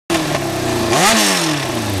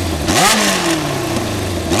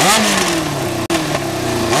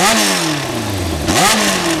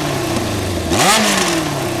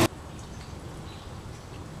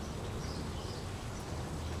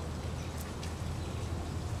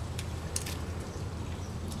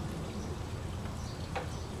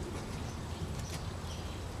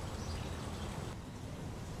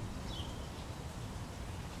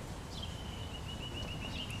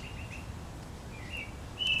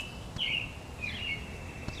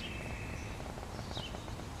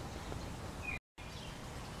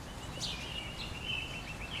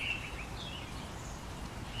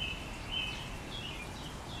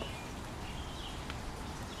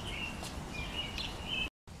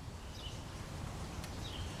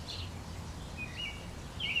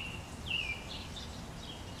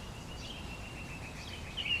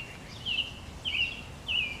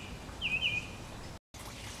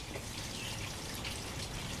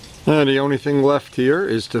And the only thing left here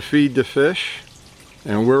is to feed the fish,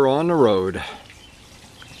 and we're on the road.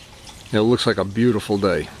 It looks like a beautiful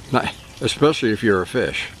day, especially if you're a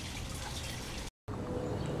fish.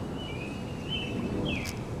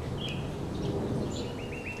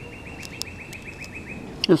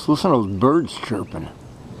 Just listen to those birds chirping.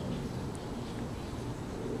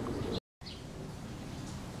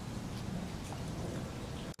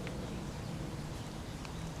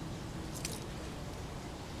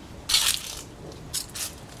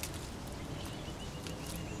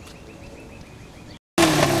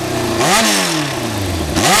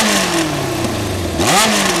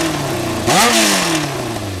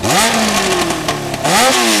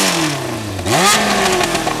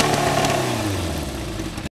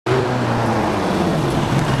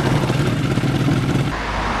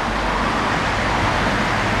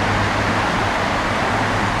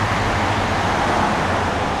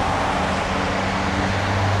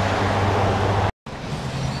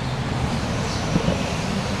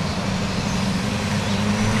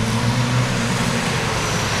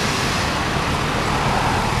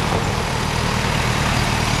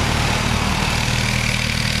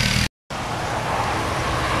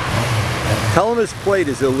 Tell him his plate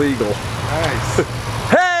is illegal. Nice.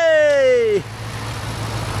 Hey!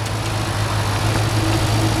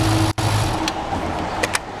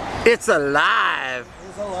 It's alive.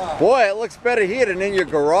 It's alive. Boy, it looks better here than in your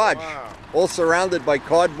garage. Wow. All surrounded by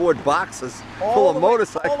cardboard boxes full of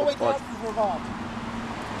motorcycle all the way parts. down to Vermont.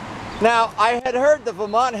 Now, I had heard the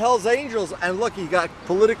Vermont Hells Angels, and look, he got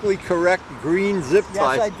politically correct green zip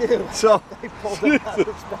ties. Yes, I do. So, They pulled them out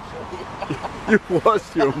especially. you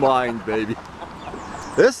lost your mind, baby.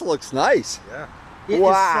 This looks nice. Yeah. It It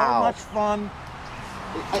wow. is so much fun.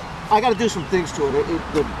 I got to do some things to it.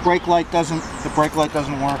 The brake light doesn't work. Oh,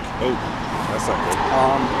 that's not good.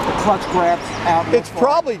 The clutch grabs out. It's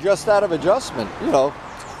probably just out of adjustment, you know.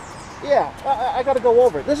 Yeah, I got to go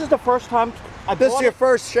over it. This is the first time This is your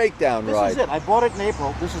first shakedown ride. This is it. I bought it in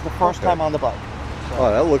April. This is the first time on the bike. So.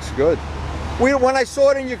 Oh, that looks good. When I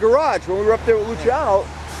saw it in your garage, when we were up there with Luciano,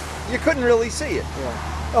 you couldn't really see it.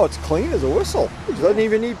 Yeah. Oh, it's clean as a whistle. It doesn't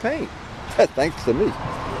even need paint. Thanks to me.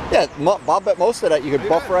 Yeah, Bob bet most of that you could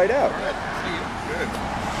buff right out. Good.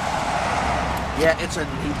 Yeah, it's a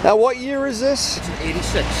neat. Now, what year is this? It's an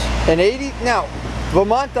 86. An 80? Now,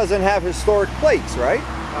 Vermont doesn't have historic plates, right?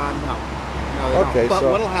 No. No, they Okay, don't. But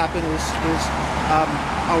so what'll happen is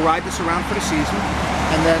I'll ride this around for the season,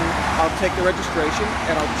 and then I'll take the registration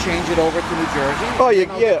and I'll change it over to New Jersey. Oh,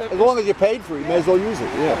 yeah. As long as you paid for it, you may as well use it.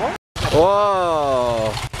 Yeah.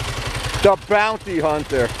 Whoa! The bounty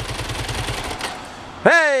hunter.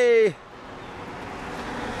 Hey!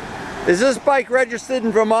 Is this bike registered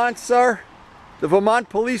in Vermont, sir? The Vermont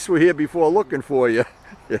police were here before looking for you.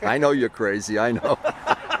 Yeah, I know you're crazy, I know.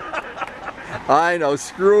 I know,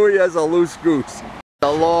 screwy as a loose goose.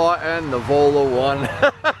 The Law and the Vola one.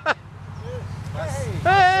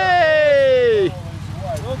 Hey!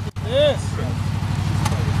 Look at this.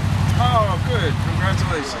 Oh, good.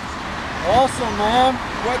 Congratulations. Awesome, man.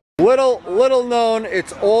 Little known,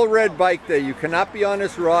 it's all red bike day. You cannot be on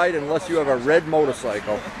this ride unless you have a red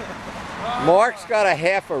motorcycle. Mark's got a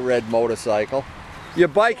half a red motorcycle. Your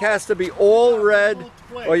bike has to be all red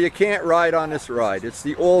or you can't ride on this ride. It's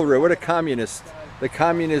the all red. We're the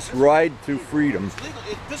communist ride to freedom.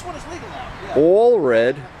 This one is legal now. Yeah. All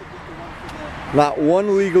red. Not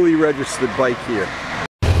one legally registered bike here.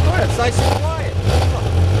 Oh, it's nice and quiet.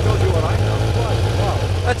 Shows you what I know. Wow.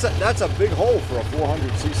 That's a big hole for a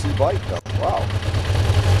 400cc bike though. Wow.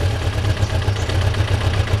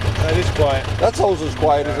 That is quiet. That's almost as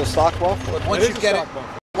quiet as a stock buffer. Once you get it,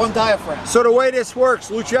 one diaphragm. So the way this works,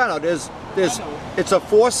 Luciano, it's a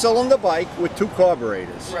 4-cylinder bike with 2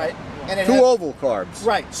 carburetors. Right. And it 2 has, oval carbs.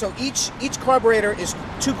 Right. So each carburetor is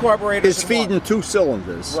 2 carburetors. It's feeding 2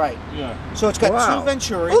 cylinders. Right. Yeah. So it's got Wow. 2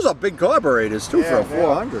 Venturis. Those are big carburetors too for a Yeah,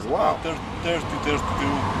 400. Wow. There's two.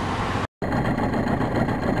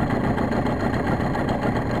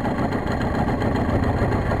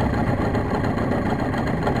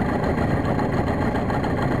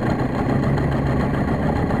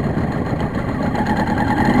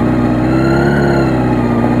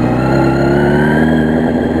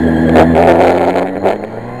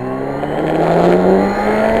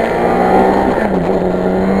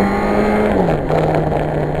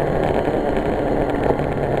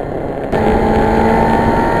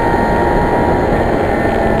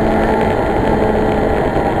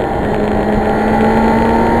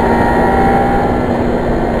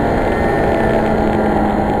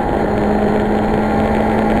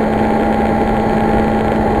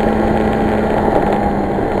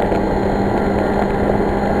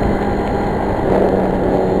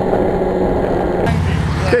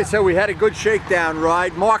 said, we had a good shakedown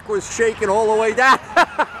ride. Mark was shaking all the way down.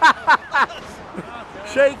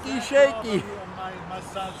 Shaky, shaky.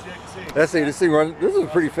 That's it. This thing run. This is a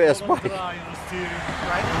pretty fast bike.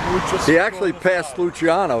 He actually passed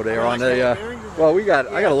Luciano there on the. Well, I got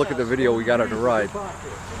to look at the video we got on the ride.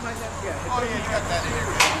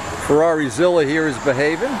 FERRARIZILLA here is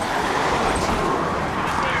behaving.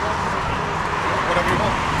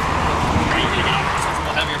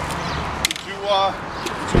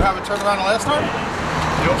 Did you have it turned around the last time?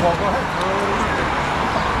 Well, go ahead.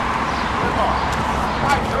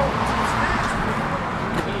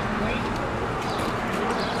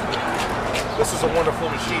 This is a wonderful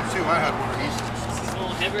machine too. I had one of these. It's a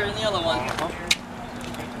little heavier than the other one.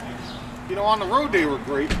 You know, on the road they were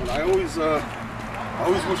great, but I always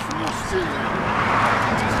wish for more steering.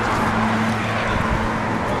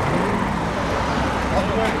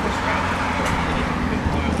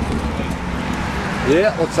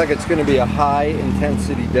 Yeah, looks like it's going to be a high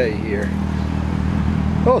intensity day here.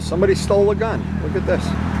 Oh, somebody stole a gun. Look at this.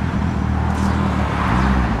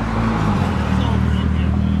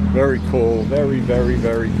 Very cool. Very, very,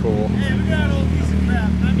 very cool. Hey, we got all piece of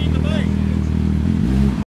crap. I mean the bike.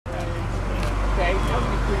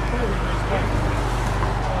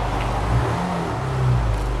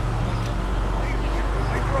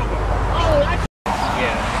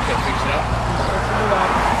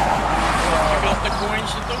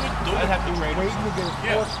 I'd have to wait to get his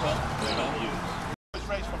force from. It's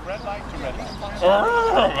raised from red light to red light.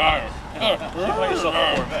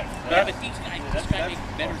 Yeah, but these guys make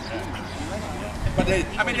better food. But they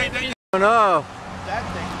Oh no. that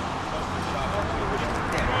thing.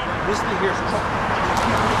 This thing here's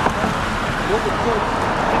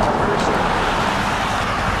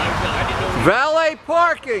Valet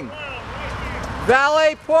parking.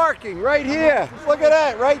 Valet parking right here. Look at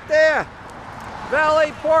that right there.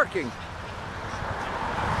 Valet parking.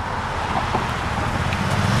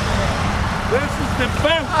 This is the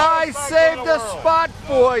best. I saved a spot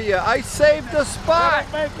for you. I saved a spot.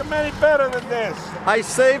 Can't make them any better than this. I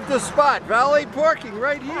saved a spot. Valet parking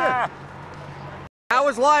right here. How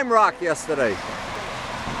was Lime Rock yesterday?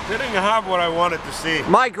 Didn't have what I wanted to see.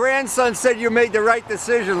 My grandson said you made the right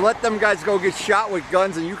decision. Let them guys go get shot with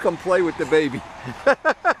guns and you come play with the baby.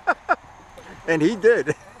 And he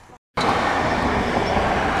did.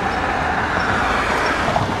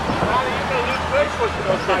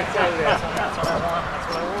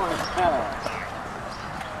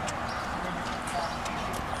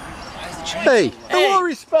 Hey, a little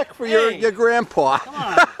respect for your grandpa.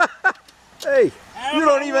 Hey, you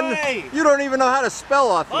don't even know how to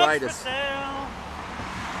spell arthritis.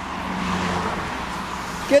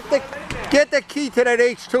 Get the key to that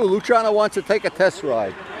H2. Luciano wants to take a test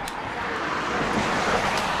ride.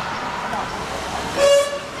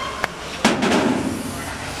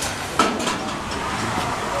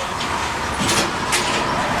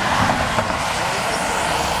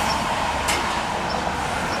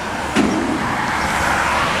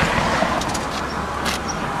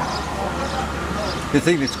 The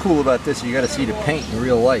thing that's cool about this, you got to see the paint in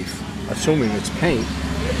real life, assuming it's paint.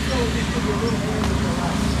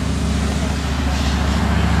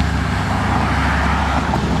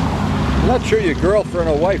 I'm not sure your girlfriend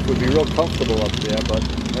or wife would be real comfortable up there, but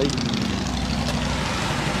hey.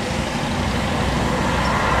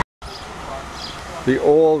 The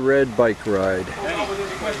all-red bike ride.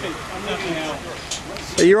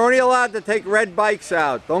 You're only allowed to take red bikes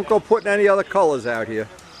out. Don't go putting any other colors out here.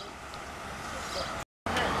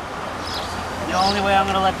 The only way I'm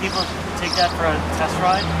going to let people take that for a test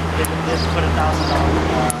ride is to put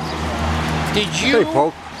 $1,000. Did you? Hey,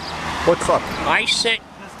 Poke. What's up? I sent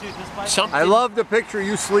something. I love the picture of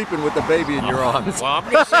you sleeping with the baby in your arms. Well, I'm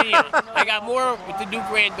just saying, I got more with the new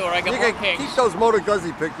granddaughter. I got more pics. Keep those Motor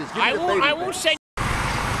Guzzi pictures. Give me the baby I won't pics. send.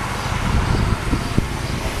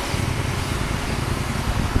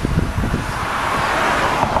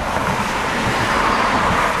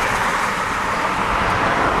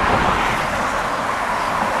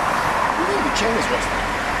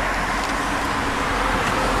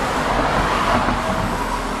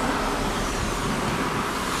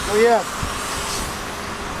 Oh yeah.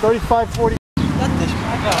 35, 40.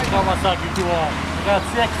 Tell myself you're too old. I got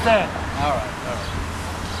 6'10". All right.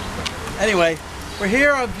 Anyway, we're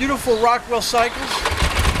here on beautiful Rockwell Cycles,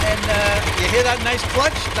 and you hear that nice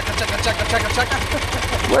clutch? Chaka, chaka, chaka, chaka, chaka.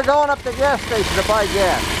 We're going up to the gas station to buy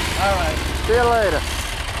gas. All right. See you later.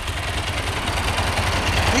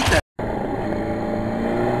 Keep that.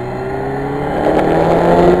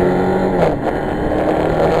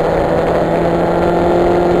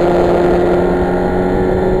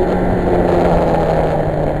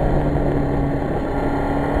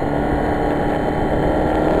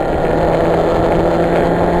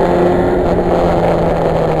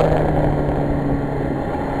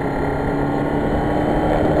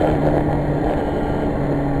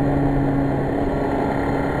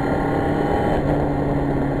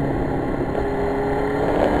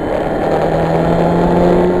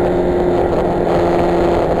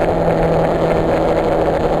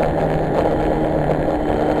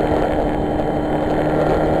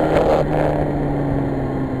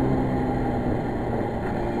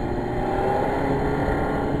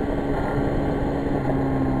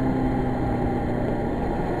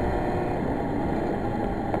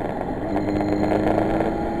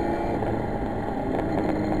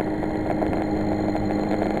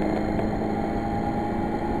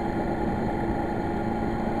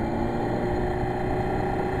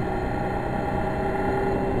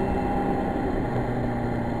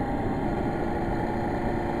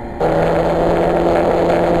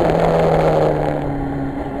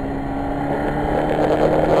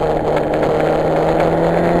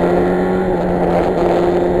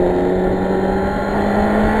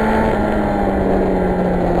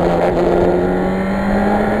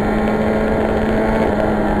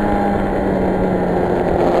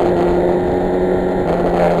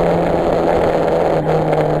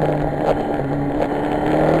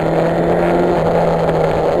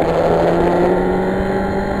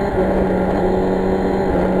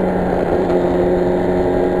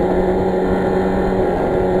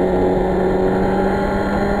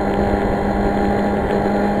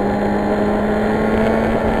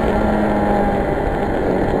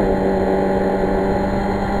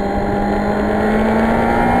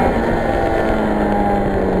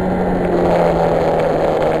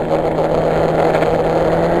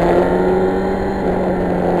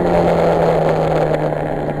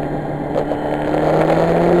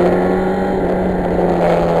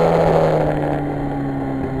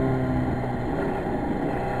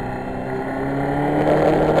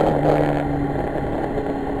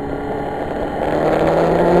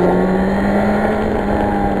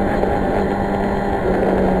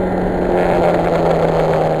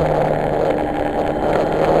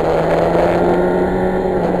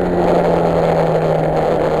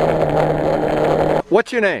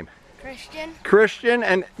 What's your name? Christian. Christian,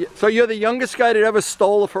 and so you're the youngest guy that ever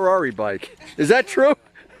stole a Ferrari bike. Is that true?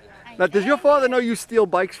 Now, does your father know you steal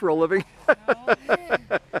bikes for a living?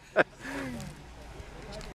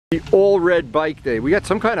 The all red bike day. We got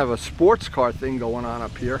some kind of a sports car thing going on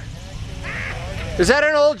up here. Is that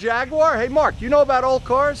an old Jaguar? Hey Mark, you know about old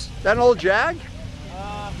cars? Is that an old Jag?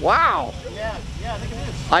 Wow. Yeah, I think it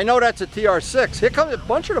is. I know that's a TR6. Here comes a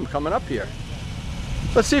bunch of them coming up here.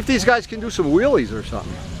 Let's see if these guys can do some wheelies or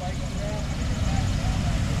something.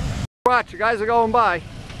 Watch, the guys are going by.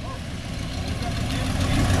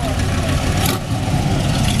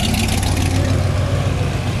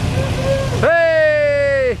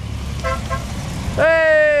 Hey!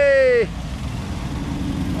 Hey!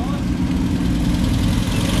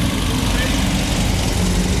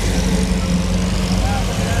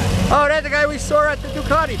 Oh, that's the guy we saw at the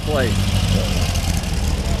Ducati place.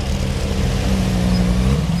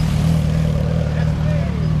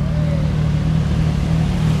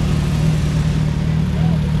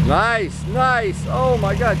 Nice, nice. Oh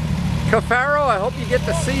my God. Cafaro, I hope you get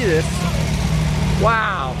to see this.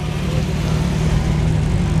 Wow.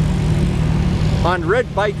 On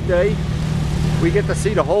Red Bike Day, we get to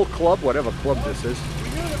see the whole club, whatever club this is.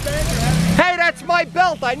 Hey, that's my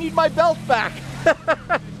belt. I need my belt back.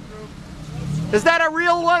 Is that a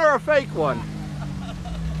real one or a fake one?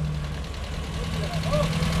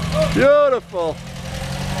 Beautiful.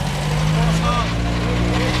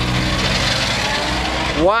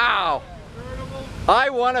 Wow.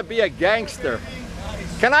 I want to be a gangster.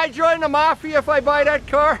 Can I join the mafia if I buy that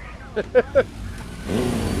car?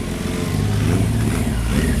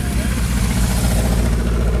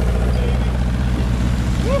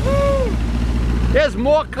 There's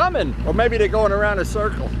more coming. Or maybe they're going around a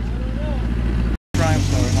circle.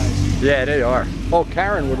 Triumphs are nice. Yeah, they are. Oh,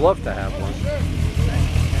 Karen would love to have one.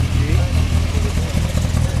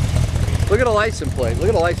 Look at the license plate. Look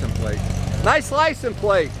at the license plate. Nice license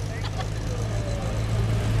plate.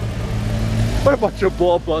 What a bunch of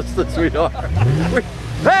ball busters we are.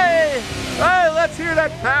 Hey! Hey, let's hear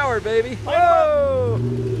that power, baby. Whoa!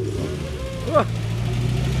 Whoa.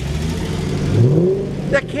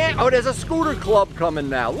 That can't, oh, there's a scooter club coming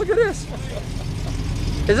now. Look at this.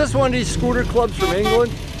 Is this one of these scooter clubs from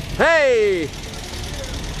England? Hey!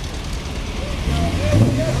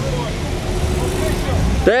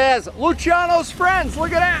 There's Luciano's friends.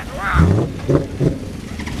 Look at that. Wow.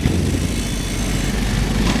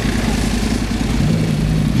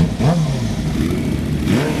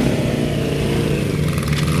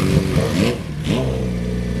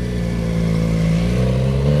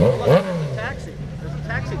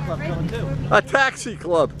 A taxi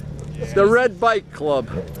club. It's the Red Bike Club.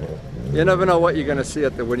 You never know what you're going to see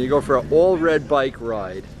at when you go for an all red bike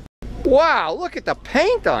ride. Wow, look at the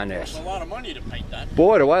paint on this. That's a lot of money to paint that.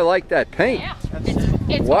 Boy, do I like that paint. Yeah,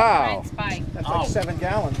 it's wow. bike. That's like 7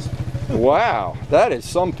 gallons. Wow, that is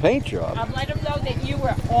some paint job. Let them know that you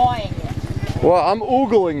were eyeing it. Well, I'm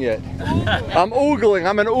oogling it. I'm oogling.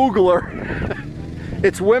 I'm an oogler.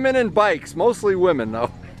 It's women and bikes, mostly women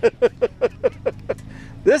though.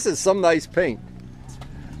 This is some nice paint.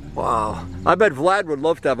 Wow. I bet Vlad would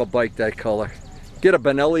love to have a bike that color. Get a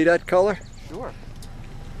Benelli that color? Sure.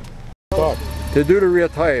 To do the rear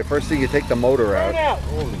tire, first thing you take the motor out.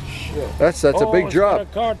 Holy shit. That's a big job.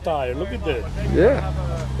 It's got a car tire. Look at this. Yeah.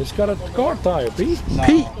 It's got a car tire, Pete.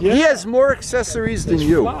 Pete, he has more accessories than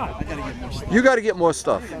you. You got to get more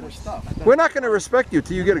stuff. We're not going to respect you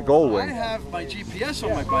till you get a gold I wing. have my GPS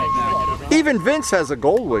on my bike now. Even Vince has a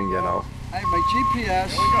gold wing, you know. I have my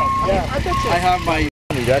GPS. I have my...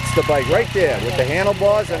 That's the bike right there with the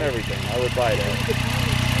handlebars and everything. I would buy that.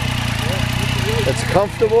 It's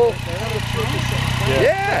comfortable.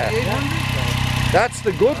 Yeah. That's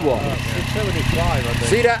the good one. 675, I think.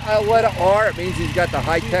 See that letter R? It means he's got the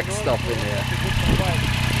high-tech stuff in there.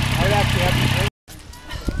 I'd actually have to...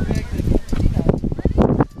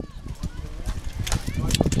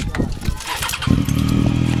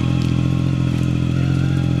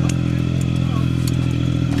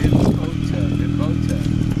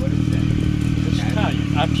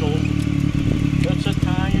 Absolutely. That's a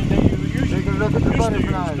tire that you usually use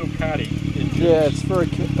Ducati. Yeah, it's for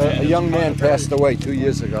a young man passed away 2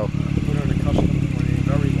 years ago. Put on a custom,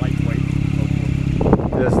 very lightweight.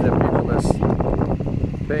 There's the people that's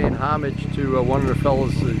paying homage to one of the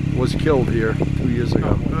fellows that was killed here 2 years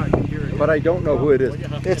ago. But I don't know who it is.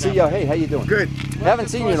 It's a, hey, how you doing? Good. Haven't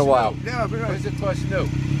seen you in a while. Yeah, but Where's it plus new?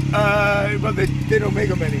 well, they don't make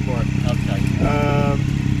them anymore. Okay.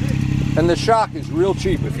 And the shock is real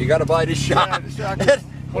cheap if you got to buy this shock. Yeah, the shock is,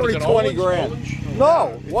 What is it, 20 Owens? grand. Owens?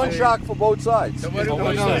 No, one shock for both sides. What Oh,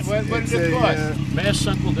 what is that? what did it cost? Mass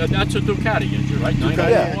Central, that's a Ducati engine, right?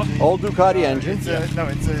 Yeah, 944? old Ducati engine. It's a, no,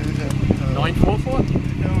 it's a, 944?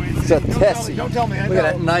 no, It's a don't tell me, Tessie. don't tell me. I Look at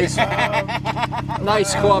that know. nice,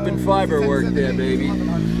 nice carbon fiber work there, baby.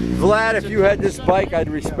 Vlad, if you had this bike, I'd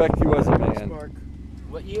respect you as a man.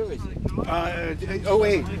 What year is it?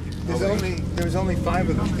 08. There was only 5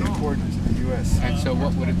 of them imported to the U.S. And so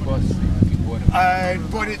what would it cost if you bought it? I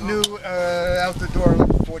bought it new out the door,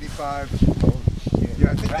 like 45.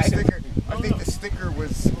 Yeah, I think the sticker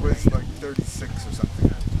was like 36 or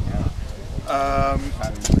something.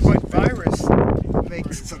 But Virus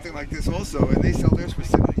makes something like this also, and they sell theirs for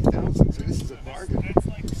 70,000. So this is a bargain.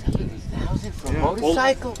 70,000 for a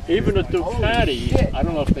motorcycle? Well, even a Ducati, I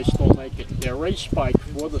don't know if they still make it, their race bike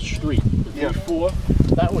for the street, the V4,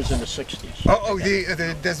 that was in the 60s. Oh, the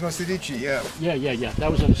Desmo Sedici, yeah. Yeah,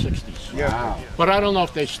 that was in the 60s. Yeah. Wow. But I don't know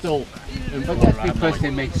if they still But that's because they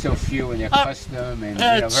make so few and they're custom and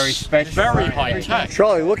very special. Very high tech.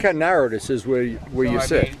 Charlie, look how narrow this is where you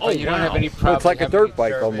sit. But you don't have any Well, problem. it's like a having dirt it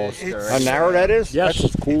bike serviced almost. or How narrow that is? Yes,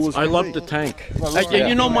 That's as cool as I can love be. the tank. look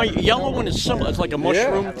You know, my yellow one is similar. It's like a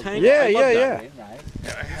mushroom tank. Yeah, I love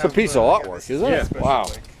that. It's a piece of artwork, isn't it? Yeah. Wow.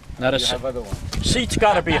 Now the seat's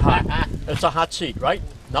got to be hot. It's a hot seat, right?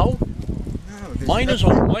 No? Mine is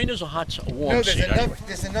a hot, warm No, seat. Anyway.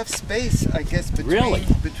 there's enough space, I guess, between. Really?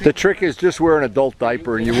 The trick is just wear an adult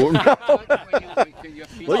diaper and you won't know. No,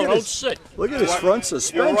 Look at don't this. sit. Look at this front You're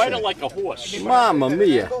suspension. riding like a horse. Mamma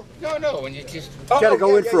mia. No, when you just... You gotta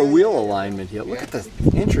go in for a wheel alignment here. Look at the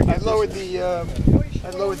I intricate. lowered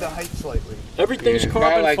the height slightly. Everything's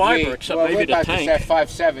carbon fiber except maybe the tank. At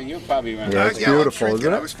 5'7", you're probably around. Yeah, it's Yeah, I'm beautiful,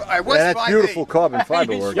 shrinking. isn't I it? was And 5'8". that's beautiful carbon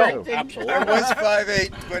fiber work Yo, too. absolutely. I was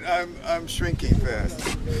 5'8", but I'm shrinking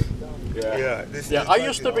fast. Yeah. Yeah, I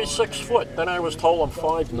used to be 6 foot. Then I was told I'm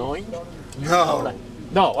 5'9". No,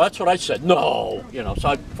 No, that's what I said. No, you know, so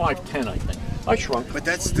I'm 5'10", I think. I shrunk. but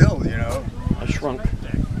that's still, you know. I shrunk.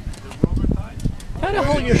 How the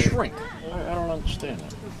hell you shrink? I don't understand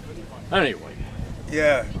that. Anyway,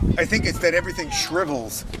 Yeah, I think it's that everything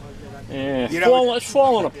shrivels. yeah, You know, it's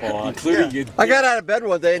falling apart. I got out of bed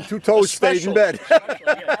one day and 2 toes stayed in bed. Yeah,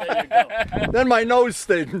 there you go. Then my nose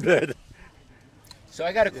stayed in bed. So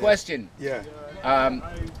I got a question. Yeah.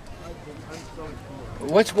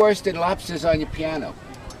 What's worse than lobsters on your piano?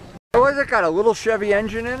 Was it got a little Chevy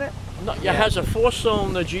engine in it? No, it has a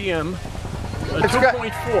 4-cylinder GM, It's got-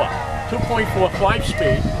 2.4,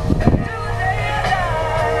 5-speed.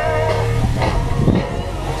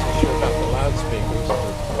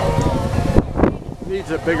 Needs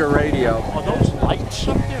a bigger radio. Are those lights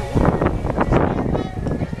up there?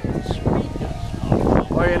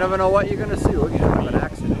 Oh, you never know what you're gonna see. Look, you have an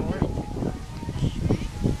accident.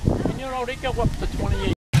 And you know, they go up to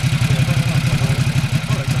 28.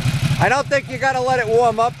 I don't think you gotta let it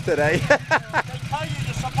warm up today. They tell you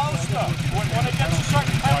you're supposed to. When it gets a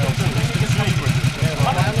certain temperature, then you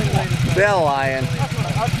can They're lying.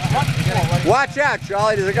 Watch out,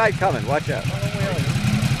 Charlie. There's a guy coming. Watch out.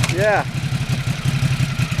 Yeah.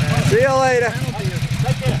 See you later.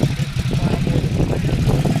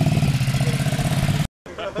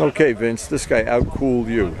 Okay, Vince, this guy outcooled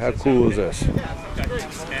you. How cool is this?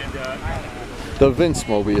 The Vince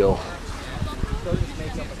Mobile.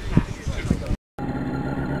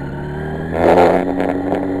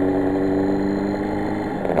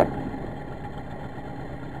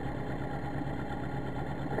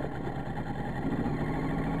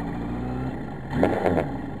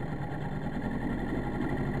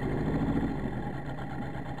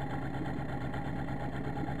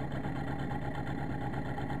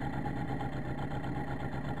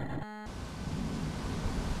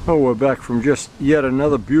 Oh, we're back from just yet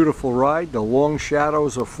another beautiful ride. The long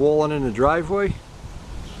shadows are falling in the driveway.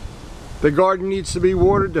 The garden needs to be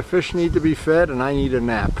watered, the fish need to be fed, and I need a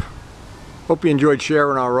nap. Hope you enjoyed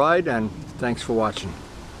sharing our ride, and thanks for watching.